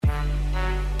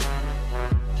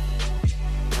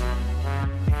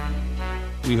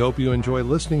We hope you enjoy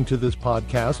listening to this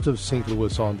podcast of St.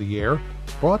 Louis on the Air,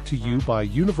 brought to you by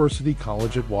University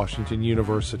College at Washington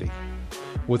University,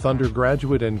 with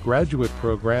undergraduate and graduate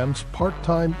programs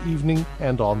part-time, evening,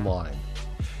 and online.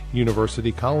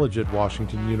 University College at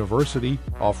Washington University,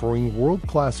 offering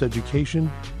world-class education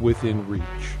within reach.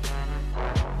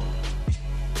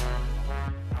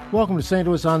 Welcome to St.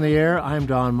 Louis on the Air. I'm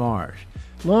Don Marsh.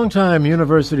 Longtime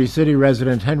University City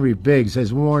resident Henry Biggs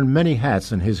has worn many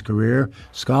hats in his career: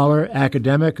 scholar,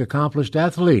 academic, accomplished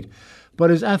athlete.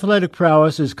 But his athletic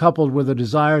prowess is coupled with a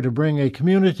desire to bring a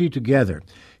community together.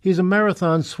 He's a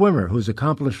marathon swimmer whose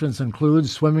accomplishments include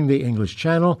swimming the English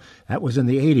Channel, that was in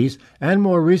the 80s, and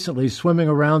more recently swimming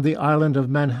around the island of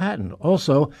Manhattan.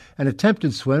 Also, an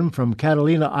attempted swim from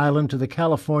Catalina Island to the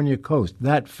California coast.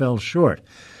 That fell short.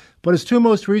 But his two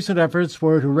most recent efforts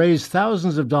were to raise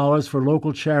thousands of dollars for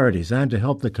local charities and to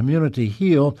help the community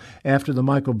heal after the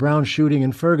Michael Brown shooting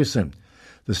in Ferguson.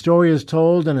 The story is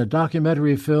told in a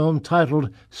documentary film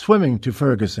titled Swimming to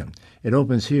Ferguson. It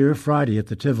opens here Friday at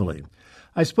the Tivoli.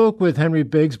 I spoke with Henry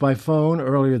Biggs by phone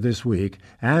earlier this week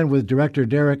and with director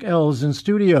Derek Ells in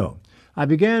studio. I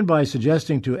began by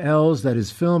suggesting to Ells that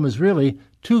his film is really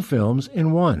two films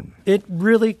in one. It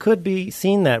really could be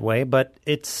seen that way, but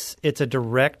it's a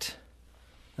direct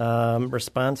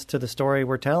response to the story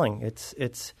we're telling.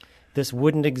 It's this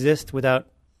wouldn't exist without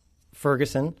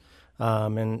Ferguson,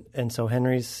 and so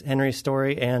Henry's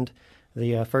story and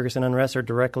the Ferguson unrest are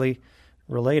directly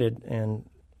related, and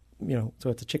so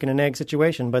it's a chicken and egg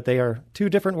situation, but they are two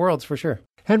different worlds for sure.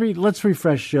 Henry, let's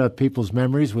refresh people's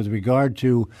memories with regard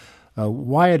to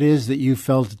why it is that you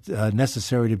felt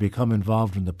necessary to become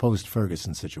involved in the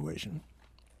post-Ferguson situation.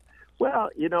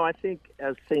 Well, I think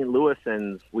as St.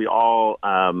 Louisans, we all,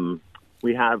 I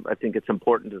think it's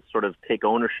important to sort of take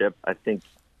ownership. I think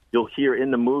you'll hear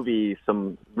in the movie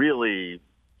some really,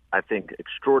 I think,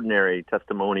 extraordinary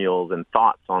testimonials and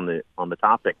thoughts on the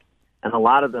topic. And a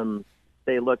lot of them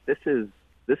say, look, this is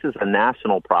a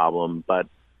national problem, but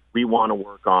we want to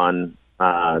work on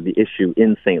the issue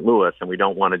in St. Louis, and we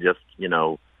don't want to just,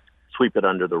 sweep it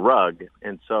under the rug.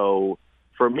 And so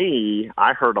for me,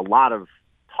 I heard a lot of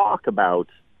talk about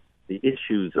the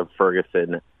issues of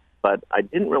Ferguson, but I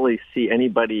didn't really see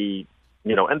anybody,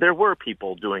 and there were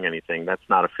people doing anything. That's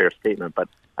not a fair statement, but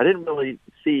I didn't really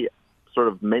see sort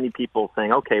of many people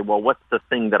saying, okay, well, what's the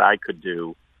thing that I could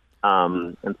do?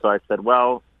 And so I said,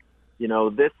 well,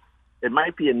 it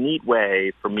might be a neat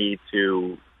way for me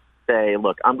to say,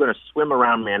 look, I'm going to swim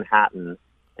around Manhattan,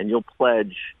 and you'll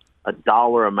pledge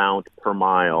 $1 amount per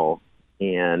mile,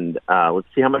 and let's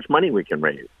see how much money we can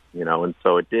raise. And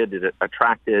so it did. It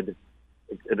attracted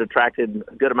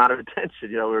a good amount of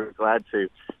attention. We were glad to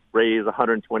raise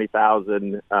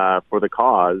 $120,000 for the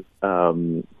cause.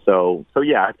 So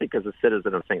yeah, I think as a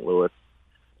citizen of St. Louis,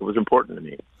 it was important to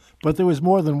me. But there was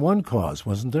more than one cause,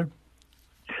 wasn't there?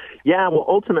 Yeah, well,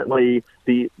 ultimately,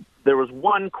 there was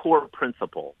one core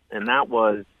principle, and that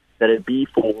was that it be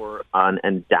for an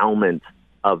endowment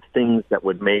of things that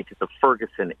would make the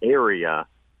Ferguson area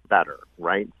better,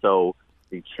 right? So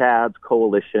the CHADS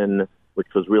Coalition, which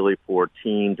was really for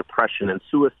teen depression and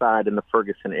suicide in the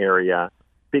Ferguson area,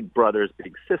 Big Brothers,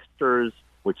 Big Sisters,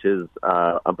 which is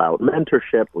about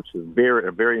mentorship, which is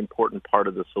a very important part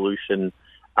of the solution,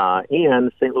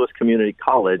 and St. Louis Community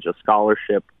College, a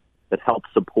scholarship that helps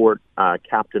support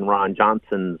Captain Ron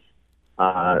Johnson's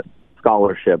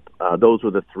scholarship. Those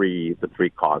were the three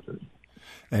causes.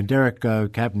 And Derek,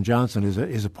 Captain Johnson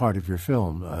is a part of your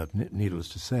film, needless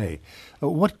to say.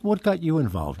 What got you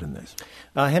involved in this?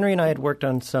 Henry and I had worked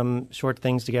on some short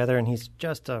things together, and he's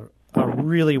just a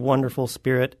really wonderful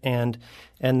spirit. And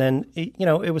then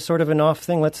it was sort of an off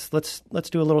thing. Let's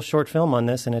do a little short film on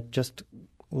this, and it just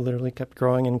literally kept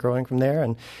growing and growing from there.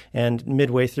 And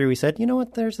midway through, he said, "You know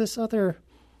what? There's this other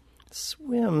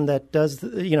swim that does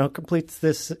completes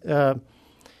this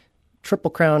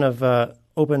triple crown of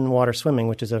open water swimming,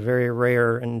 which is a very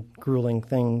rare and grueling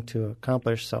thing to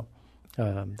accomplish." So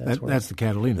that's the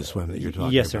Catalina swim that you're talking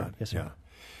about. Yes, sir. Yes, sir.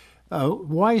 Yeah.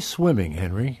 Why swimming,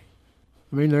 Henry?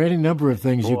 I mean, there are any number of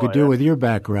things you could do with your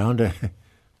background.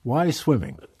 Why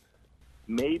swimming?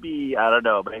 Maybe, I don't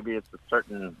know, maybe it's a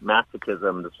certain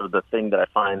masochism, the sort of the thing that I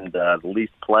find the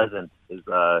least pleasant is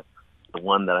the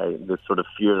one the sort of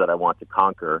fear that I want to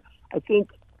conquer. I think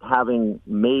having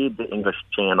made the English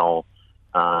Channel,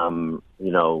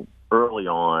 early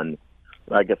on,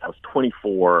 I guess I was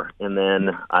 24, and then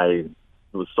it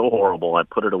was so horrible, I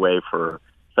put it away for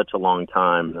such a long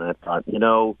time, and I thought,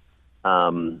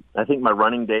 I think my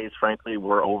running days, frankly,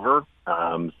 were over,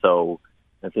 so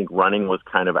I think running was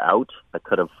kind of out. I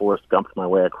could have Forrest Gumped my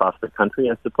way across the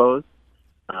country, I suppose.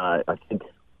 I think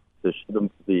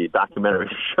the documentary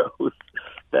shows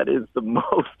that is the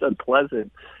most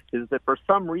unpleasant is that for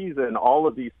some reason all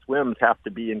of these swims have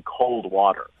to be in cold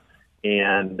water.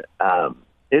 And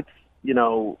it's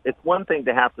one thing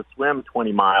to have to swim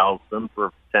 20 miles, swim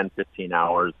for 10, 15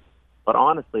 hours. But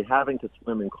honestly, having to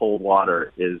swim in cold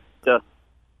water is just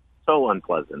so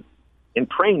unpleasant and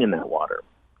train in that water.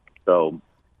 So,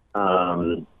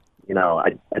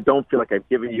 I don't feel like I've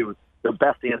given you the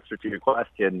best answer to your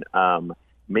question.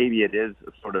 Maybe it is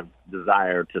a sort of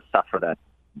desire to suffer that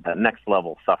next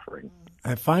level suffering.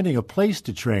 And finding a place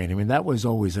to train, I mean, that was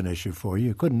always an issue for you.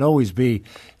 You couldn't always be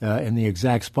in the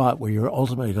exact spot where you're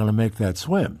ultimately going to make that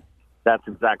swim. That's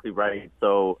exactly right.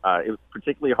 So it was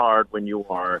particularly hard when you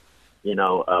are,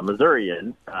 a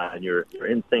Missourian, and you're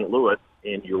in St. Louis,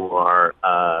 and you've got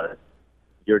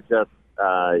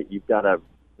to,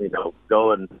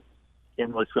 go and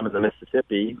can't really swim in the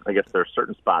Mississippi. I guess there are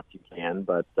certain spots you can,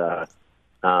 but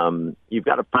you've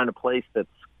got to find a place that's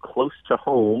close to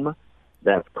home,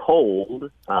 that's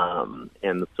cold,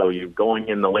 and so you're going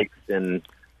in the lakes in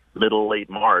late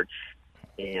March,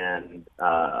 and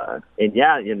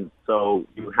so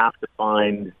you have to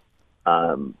find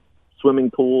swimming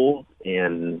pools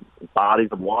and bodies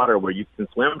of water where you can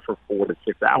swim for 4 to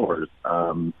 6 hours,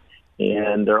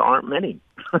 and there aren't many.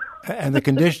 And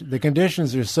the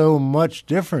conditions are so much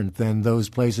different than those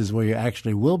places where you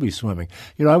actually will be swimming.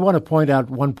 I want to point out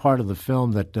one part of the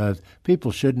film that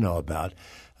people should know about.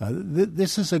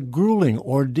 This is a grueling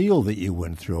ordeal that you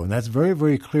went through, and that's very,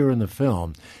 very clear in the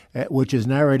film, which is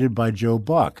narrated by Joe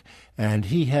Buck. And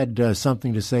he had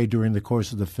something to say during the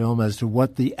course of the film as to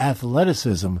what the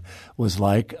athleticism was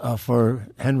like for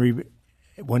Henry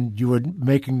when you were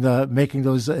making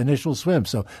those initial swims.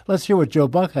 So let's hear what Joe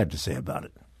Buck had to say about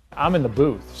it. I'm in the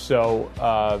booth, so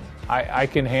I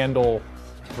can handle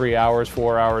 3 hours,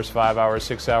 4 hours, 5 hours,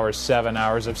 6 hours, 7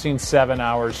 hours. I've seen 7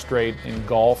 hours straight in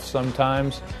golf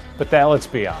sometimes, but let's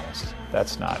be honest,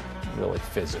 that's not really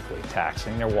physically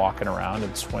taxing. They're walking around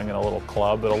and swinging a little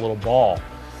club at a little ball.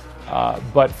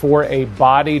 But for a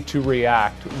body to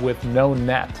react with no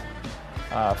net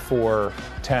for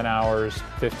 10 hours,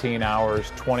 15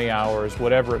 hours, 20 hours,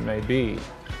 whatever it may be,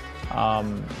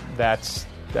 that's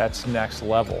next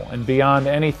level and beyond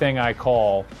anything I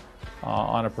call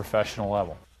on a professional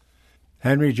level.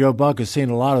 Henry, Joe Buck has seen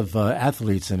a lot of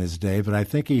athletes in his day, but I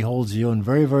think he holds you in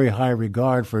very, very high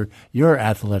regard for your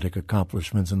athletic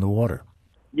accomplishments in the water.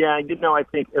 Yeah, I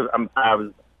think I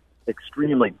was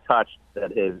extremely touched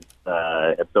at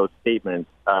those statements.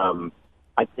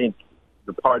 I think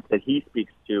the part that he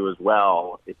speaks to as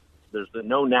well, there's the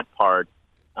no net part,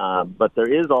 but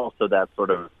there is also that sort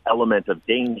of element of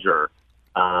danger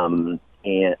and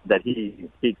that he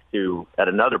speaks to at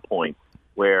another point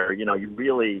where, you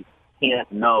really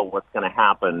can't know what's going to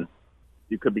happen.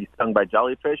 You could be stung by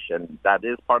jellyfish, and that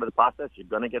is part of the process. You're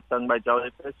going to get stung by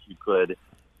jellyfish. You could,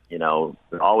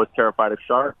 they're always terrified of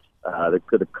sharks.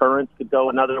 The currents could go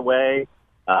another way.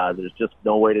 There's just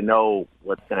no way to know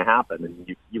what's going to happen.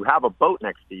 And you have a boat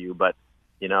next to you, but,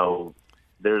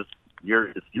 it's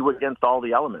you against all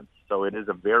the elements. So it is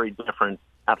a very different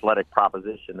athletic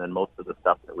proposition than most of the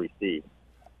stuff that we see.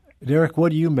 Derek,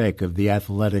 what do you make of the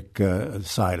athletic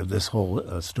side of this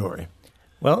whole story?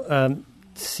 Well,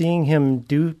 seeing him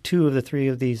do 2 of the 3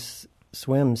 of these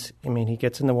swims, I mean, he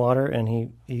gets in the water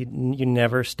and you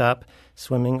never stop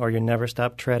swimming or you never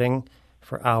stop treading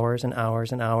for hours and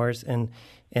hours and hours. And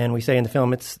we say in the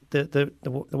film, it's the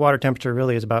water temperature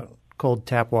really is about cold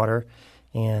tap water,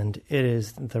 and it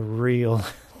is the real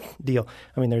deal.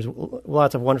 I mean, there's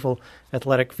lots of wonderful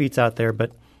athletic feats out there,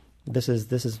 but this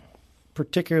is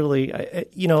particularly, a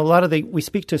lot of we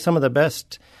speak to some of the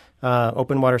best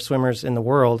open water swimmers in the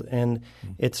world, and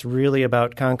it's really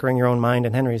about conquering your own mind.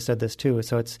 And Henry said this too.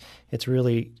 So it's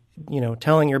really,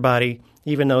 telling your body,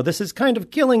 even though this is kind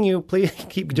of killing you, please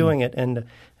keep doing it. And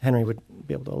Henry would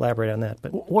be able to elaborate on that.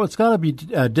 But well, it's got to be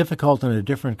difficult in a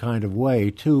different kind of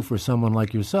way too for someone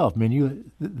like yourself. I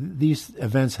mean, these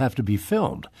events have to be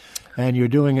filmed, and you're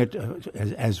doing it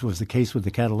as was the case with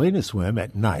the Catalina swim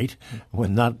at night,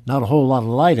 when not a whole lot of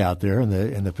light out there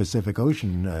in the Pacific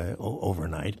Ocean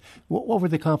overnight. What were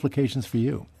the complications for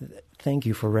you? Thank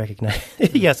you for recognizing.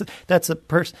 Yes, that's a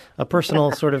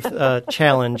personal sort of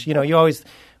challenge. You always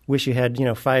wish you had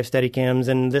 5 Steadicams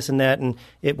and this and that, and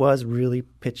it was really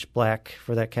pitch black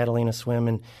for that Catalina swim,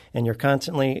 and you're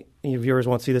constantly, your viewers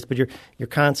won't see this, but you're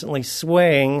constantly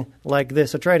swaying like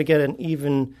this. So try to get an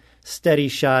even steady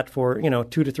shot for 2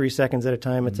 to 3 seconds at a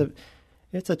time.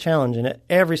 It's a challenge, and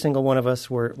every single one of us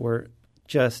were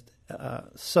just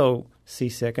so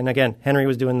seasick. And again, Henry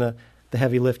was doing the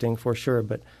heavy lifting for sure,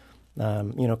 but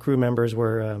Crew members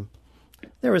were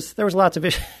there was lots of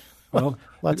issues. Well,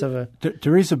 lots of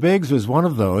Teresa Biggs was one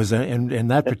of those, and in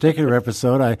that particular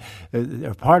episode,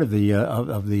 part of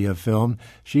the film,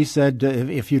 she said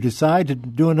if you decide to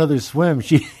do another swim,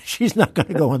 she's not going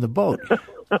to go on the boat.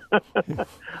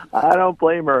 I don't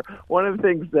blame her. One of the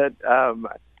things that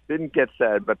didn't get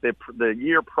said, but the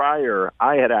year prior,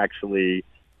 I had actually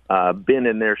been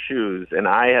in their shoes, and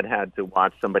I had to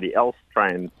watch somebody else try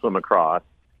and swim across.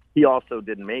 He also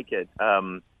didn't make it,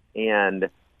 and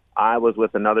I was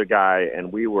with another guy,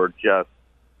 and we were just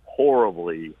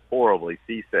horribly, horribly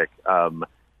seasick.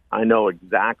 I know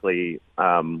exactly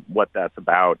what that's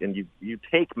about. And you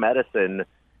take medicine,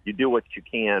 you do what you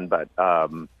can, but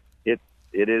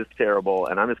it is terrible.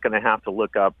 And I'm just going to have to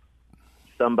look up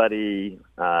somebody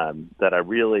that I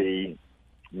really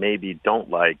maybe don't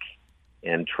like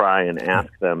and try and ask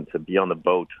them to be on the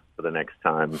boat for the next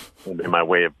time in my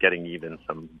way of getting even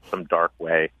some dark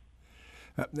way.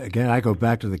 Again, I go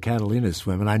back to the Catalina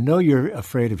swim, and I know you're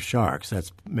afraid of sharks.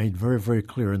 That's made very, very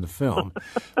clear in the film.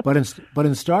 but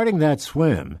in starting that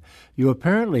swim, you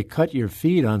apparently cut your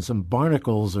feet on some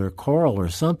barnacles or coral or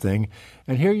something,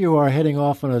 and here you are heading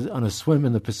off on a swim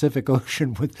in the Pacific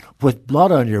Ocean with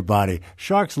blood on your body.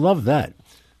 Sharks love that.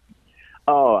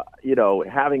 Oh,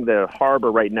 having the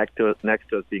harbor right next to us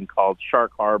being called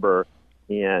Shark Harbor,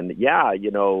 and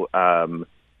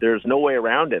there's no way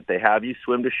around it. They have you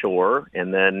swim to shore,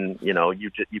 and then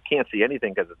you can't see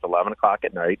anything because it's 11 o'clock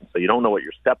at night, so you don't know what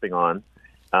you're stepping on.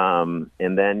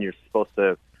 And then you're supposed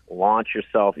to launch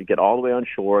yourself. You get all the way on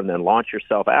shore, and then launch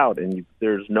yourself out. And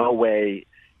there's no way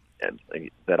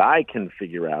that I can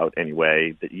figure out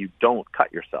anyway that you don't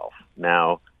cut yourself.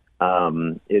 Now,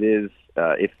 it is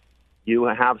if you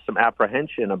have some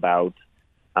apprehension about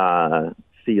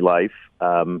sea life,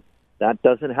 that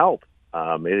doesn't help.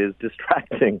 It is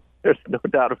distracting. There's no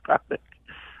doubt about it.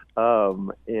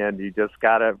 And you just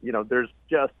gotta, there's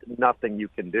just nothing you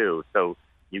can do. So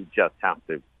you just have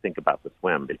to think about the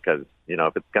swim because,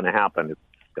 if it's going to happen, it's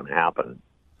going to happen.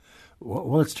 Well,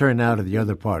 let's turn now to the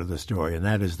other part of the story, and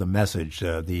that is the message,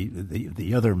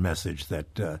 the other message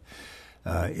that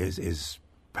is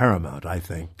paramount, I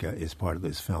think, is part of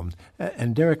this film.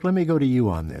 And Derek, let me go to you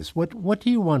on this. What do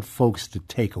you want folks to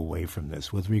take away from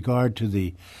this with regard to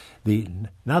the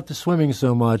not the swimming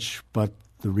so much, but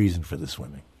the reason for the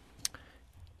swimming?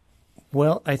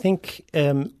 Well, I think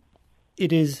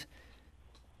it is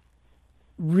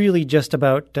really just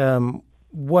about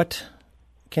what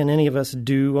can any of us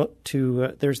do to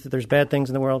there's bad things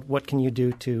in the world. What can you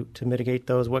do to mitigate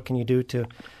those? What can you do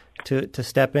to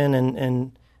step in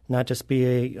and not just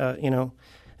be an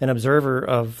observer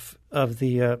of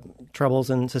the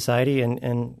troubles in society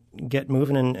and get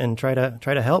moving and try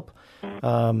to help.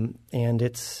 And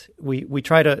we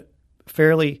try to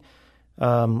fairly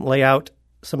lay out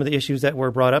some of the issues that were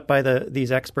brought up by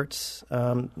these experts.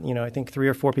 I think 3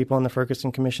 or 4 people on the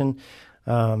Ferguson Commission,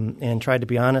 and tried to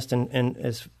be honest and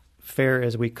as fair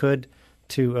as we could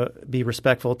to be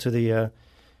respectful to the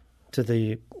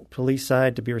police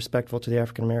side, to be respectful to the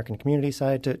African American community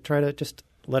side, to try to just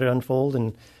let it unfold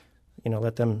and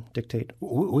let them dictate.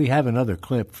 We have another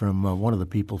clip from one of the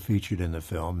people featured in the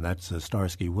film. That's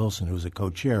Starsky Wilson, who's a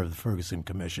co-chair of the Ferguson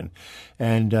Commission.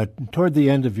 And toward the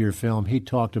end of your film, he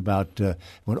talked about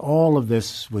when all of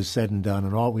this was said and done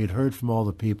and all we had heard from all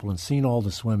the people and seen all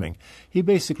the swimming, he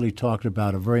basically talked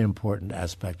about a very important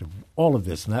aspect of all of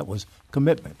this, and that was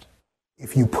commitment.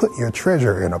 If you put your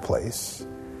treasure in a place,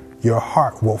 your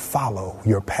heart will follow,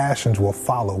 your passions will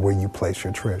follow where you place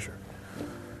your treasure.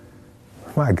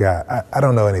 My God, I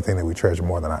don't know anything that we treasure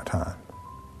more than our time.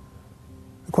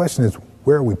 The question is,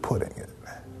 where are we putting it?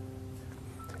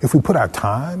 If we put our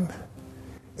time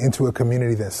into a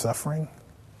community that's suffering,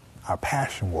 our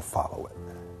passion will follow it.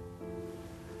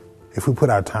 If we put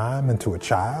our time into a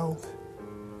child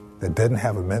that doesn't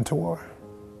have a mentor,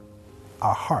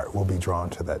 our heart will be drawn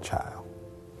to that child.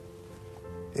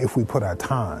 If we put our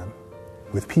time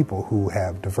with people who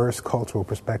have diverse cultural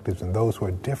perspectives and those who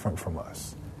are different from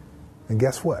us, and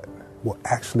guess what? We'll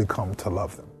actually come to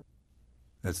love them.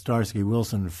 That's Starsky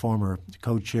Wilson, former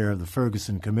co-chair of the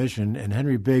Ferguson Commission. And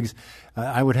Henry Biggs,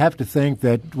 I would have to think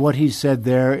that what he said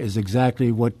there is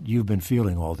exactly what you've been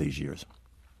feeling all these years.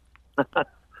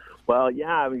 Well, yeah,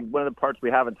 I mean, one of the parts we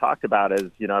haven't talked about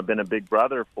is, I've been a big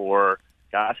brother for,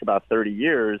 about 30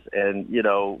 years. And, you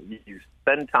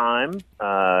spend time.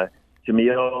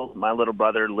 Jamil, my little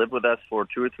brother, lived with us for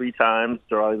 2 or 3 times.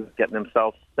 So he was getting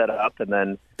himself set up, and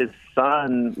then his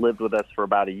son lived with us for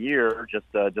about a year, just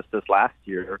this last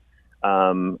year.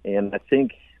 And I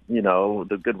think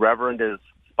the good Reverend is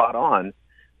spot on.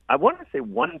 I want to say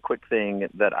one quick thing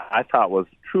that I thought was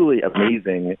truly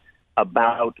amazing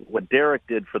about what Derek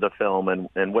did for the film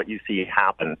and what you see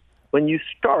happen. When you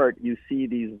start, you see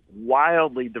these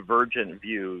wildly divergent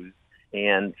views,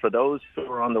 and for those who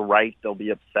are on the right, they'll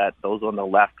be upset. Those on the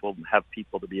left will have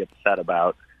people to be upset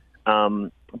about.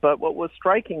 But what was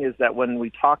striking is that when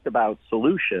we talked about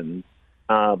solutions,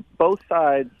 both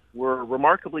sides were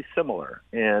remarkably similar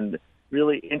and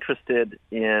really interested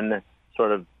in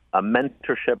sort of a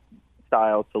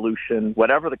mentorship-style solution,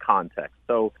 whatever the context.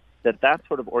 So that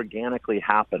sort of organically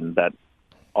happened, that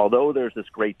although there's this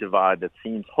great divide that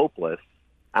seems hopeless,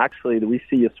 actually we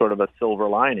see a sort of a silver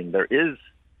lining. There is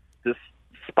this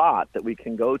spot that we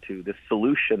can go to, this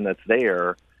solution that's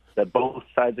there that both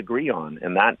sides agree on,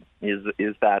 and that is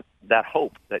that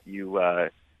hope that you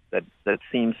that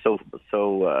seems so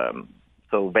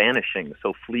vanishing,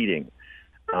 so fleeting,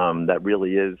 that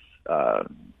really is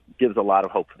gives a lot of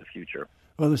hope for the future.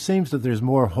 Well, it seems that there's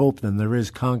more hope than there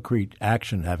is concrete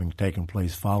action having taken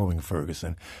place following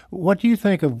Ferguson. What do you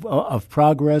think of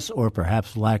progress, or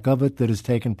perhaps lack of it, that has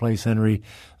taken place, Henry,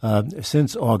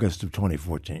 since August of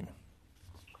 2014?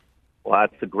 Well,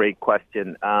 that's a great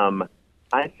question.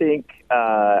 I think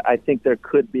there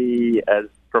could be, as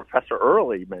Professor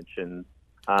Early mentioned,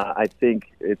 I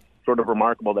think it's sort of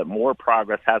remarkable that more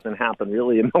progress hasn't happened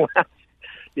really in the last,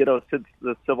 since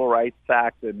the Civil Rights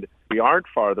Act, and we aren't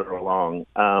farther along.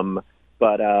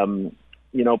 But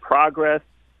progress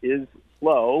is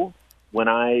slow. When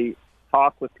I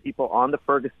talk with people on the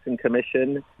Ferguson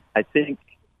Commission, I think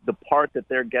the part that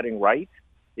they're getting right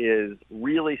is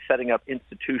really setting up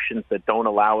institutions that don't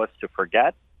allow us to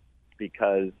forget,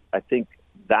 because I think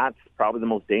that's probably the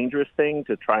most dangerous thing,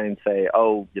 to try and say,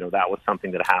 that was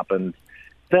something that happened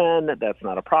then, that's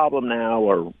not a problem now,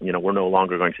 or, we're no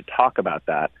longer going to talk about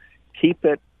that. Keep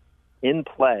it in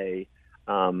play,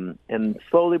 and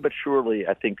slowly but surely,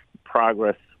 I think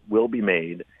progress will be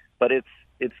made. But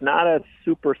it's not a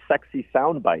super sexy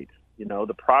soundbite.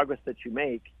 The progress that you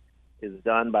make is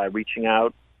done by reaching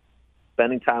out,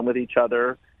 spending time with each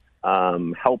other,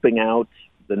 helping out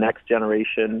the next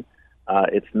generation.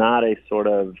 It's not a sort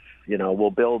of, we'll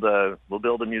build a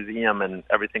museum and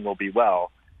everything will be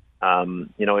well.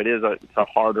 It's a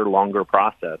harder, longer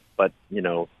process, but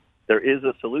there is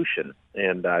a solution,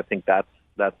 and I think that's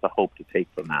the hope to take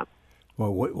from that.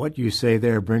 Well, what you say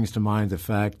there brings to mind the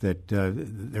fact that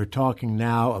they're talking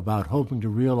now about hoping to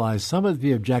realize some of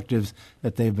the objectives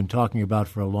that they've been talking about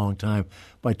for a long time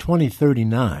by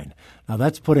 2039. Now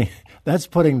that's putting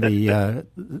the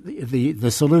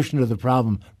solution to the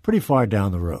problem pretty far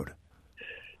down the road.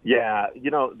 Yeah,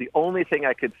 the only thing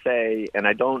I could say, and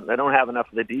I don't have enough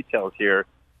of the details here,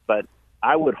 but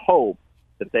I would hope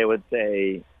that they would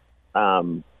say,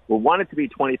 we want it to be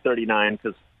 2039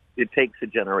 because it takes a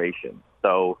generation.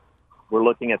 So we're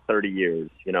looking at 30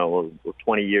 years, or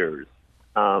 20 years.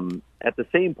 At the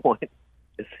same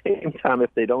time, if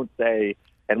they don't say,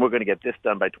 and we're going to get this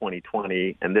done by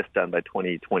 2020 and this done by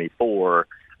 2024,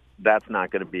 that's not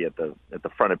going to be at the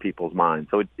front of people's minds.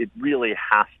 So it really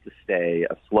has to stay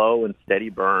a slow and steady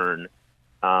burn.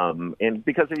 And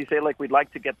because if you say, we'd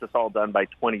like to get this all done by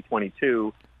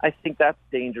 2022, I think that's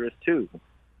dangerous too,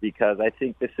 because I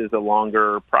think this is a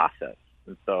longer process.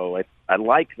 And so I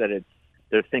like that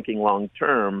they're thinking long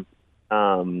term,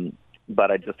 but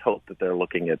I just hope that they're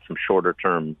looking at some shorter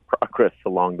term progress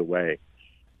along the way.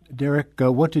 Derek,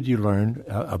 what did you learn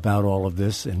about all of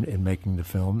this in making the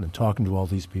film and talking to all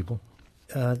these people?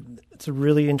 It's a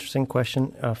really interesting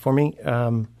question for me.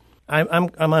 I'm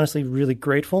honestly really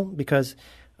grateful, because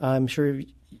I'm sure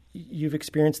you've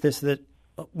experienced this, that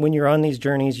when you're on these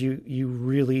journeys, you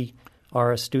really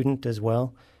are a student as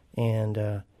well.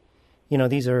 And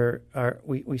these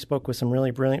we spoke with some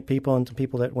really brilliant people and some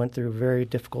people that went through very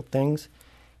difficult things,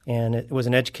 and it was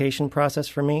an education process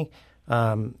for me.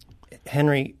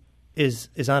 Henry is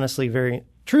honestly very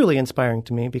truly inspiring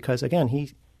to me, because again,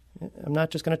 I'm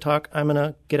not just going to talk. I'm going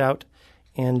to get out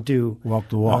and do walk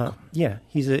the walk.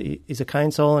 He's a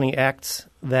kind soul, and he acts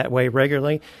that way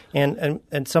regularly. And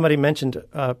somebody mentioned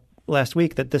last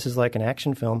week that this is like an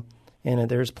action film, and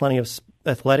there's plenty of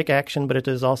athletic action, but it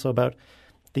is also about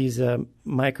these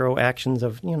micro actions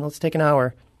of, let's take an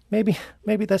hour. Maybe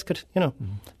this could,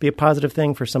 be a positive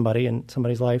thing for somebody in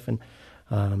somebody's life. And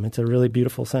it's a really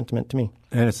beautiful sentiment to me.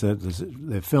 And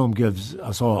the film gives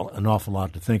us all an awful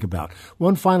lot to think about.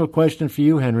 One final question for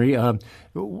you, Henry. How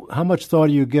much thought are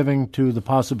you giving to the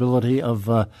possibility of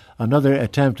another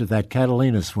attempt at that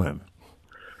Catalina swim?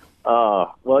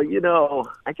 Well,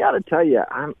 I got to tell you,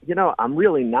 I'm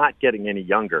really not getting any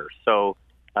younger. So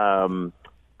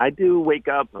I do wake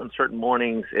up on certain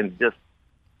mornings and just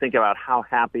think about how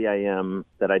happy I am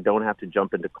that I don't have to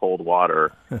jump into cold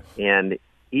water. And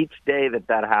each day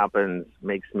that happens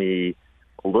makes me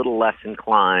a little less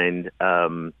inclined.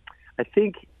 I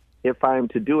think if I'm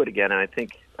to do it again, and I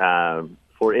think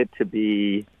for it to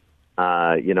be,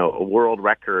 a world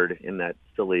record in that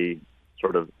silly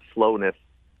sort of slowness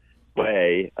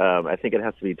way, I think it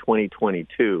has to be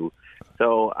 2022.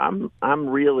 So I'm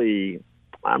really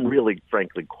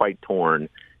frankly quite torn,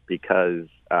 because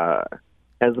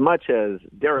as much as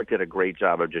Derek did a great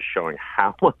job of just showing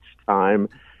how much time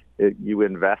you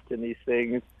invest in these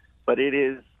things, but it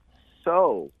is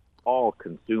so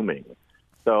all-consuming.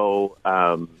 So,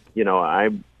 I'm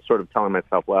sort of telling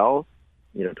myself,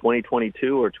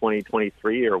 2022 or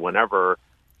 2023 or whenever,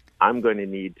 I'm going to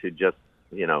need to just,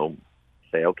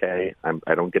 say, okay,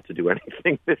 I don't get to do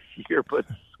anything this year but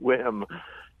swim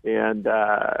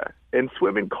and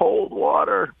swim in cold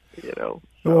water, So.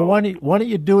 Well, why don't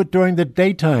you do it during the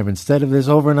daytime instead of this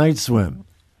overnight swim?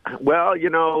 Well,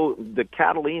 the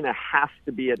Catalina has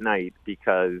to be at night,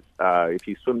 because if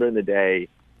you swim during the day,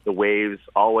 the waves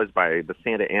always by the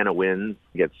Santa Ana winds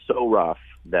get so rough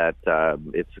that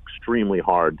it's extremely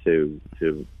hard to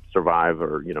survive,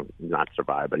 or, not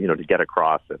survive, but, to get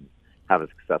across and have a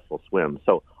successful swim.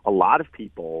 So a lot of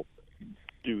people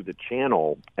do the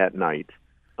channel at night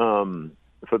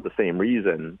for the same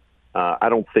reason. I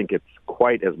don't think it's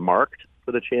quite as marked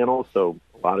for the channel, so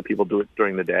a lot of people do it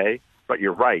during the day. But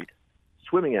you're right.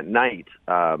 Swimming at night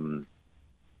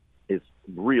is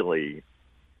really,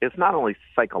 it's not only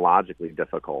psychologically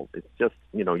difficult, it's just,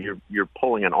 you're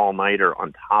pulling an all-nighter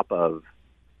on top of,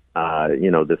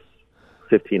 this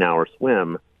 15-hour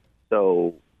swim.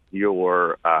 So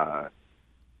you're,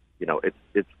 it's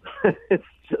it's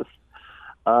just,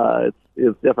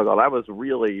 it's difficult. I was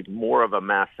really more of a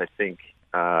mess, I think,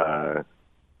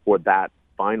 for that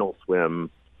final swim,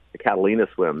 the Catalina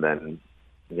swim, than,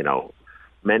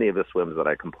 many of the swims that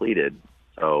I completed.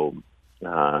 So,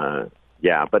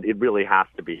 but it really has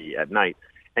to be at night.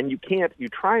 And you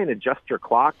try and adjust your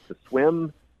clock to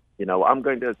swim. I'm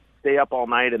going to stay up all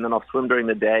night and then I'll swim during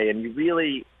the day. And you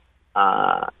really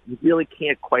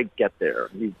can't quite get there.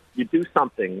 You do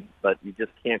something, but you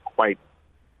just can't quite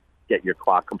get your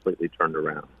clock completely turned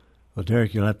around. Well,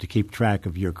 Derek, you'll have to keep track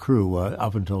of your crew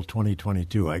up until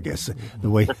 2022, I guess, the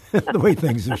way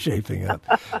things are shaping up.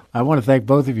 I want to thank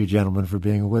both of you gentlemen for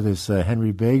being with us.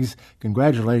 Henry Biggs,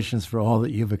 congratulations for all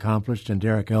that you've accomplished, and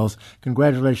Derek Ells,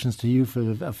 congratulations to you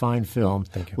for a fine film,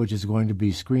 which is going to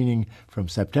be screening from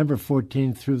September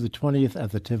 14th through the 20th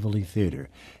at the Tivoli Theater.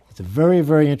 It's a very,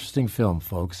 very interesting film,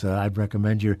 folks. I'd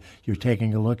recommend you're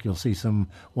taking a look. You'll see some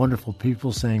wonderful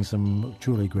people saying some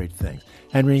truly great things.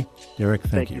 Henry, Derek,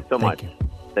 thank you so much.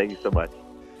 Thank you so much.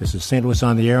 This is St. Louis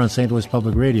on the Air on St. Louis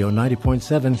Public Radio,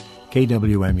 90.7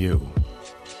 KWMU.